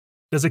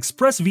Does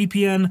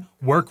ExpressVPN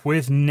work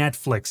with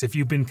Netflix? If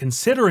you've been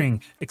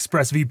considering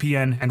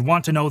ExpressVPN and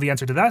want to know the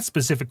answer to that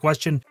specific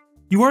question,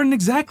 you are in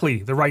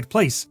exactly the right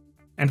place.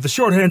 And the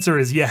short answer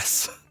is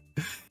yes.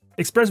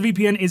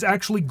 ExpressVPN is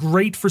actually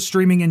great for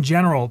streaming in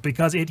general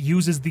because it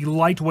uses the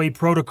Lightway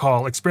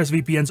protocol,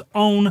 ExpressVPN's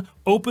own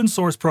open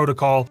source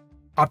protocol,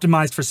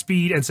 optimized for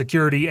speed and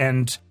security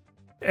and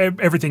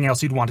everything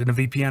else you'd want in a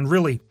VPN,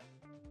 really.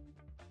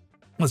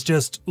 Let's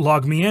just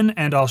log me in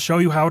and I'll show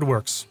you how it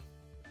works.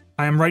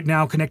 I am right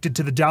now connected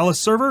to the Dallas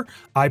server.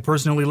 I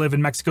personally live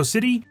in Mexico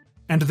City,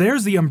 and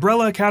there's the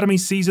Umbrella Academy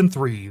Season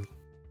 3.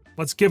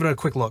 Let's give it a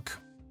quick look.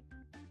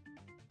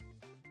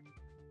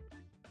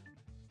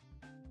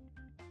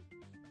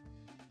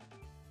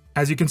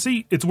 As you can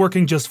see, it's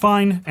working just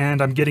fine,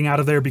 and I'm getting out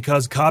of there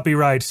because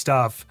copyright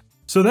stuff.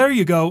 So there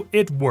you go,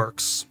 it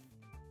works.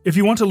 If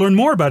you want to learn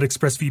more about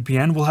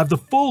ExpressVPN, we'll have the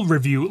full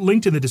review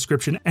linked in the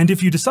description, and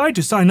if you decide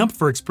to sign up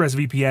for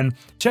ExpressVPN,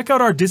 check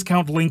out our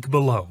discount link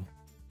below.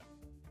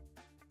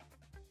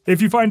 If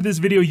you find this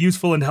video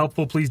useful and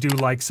helpful, please do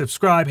like,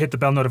 subscribe, hit the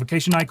bell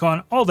notification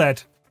icon, all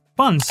that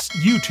fun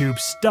YouTube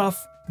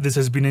stuff. This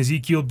has been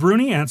Ezekiel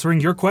Bruni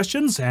answering your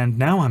questions, and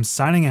now I'm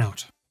signing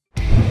out.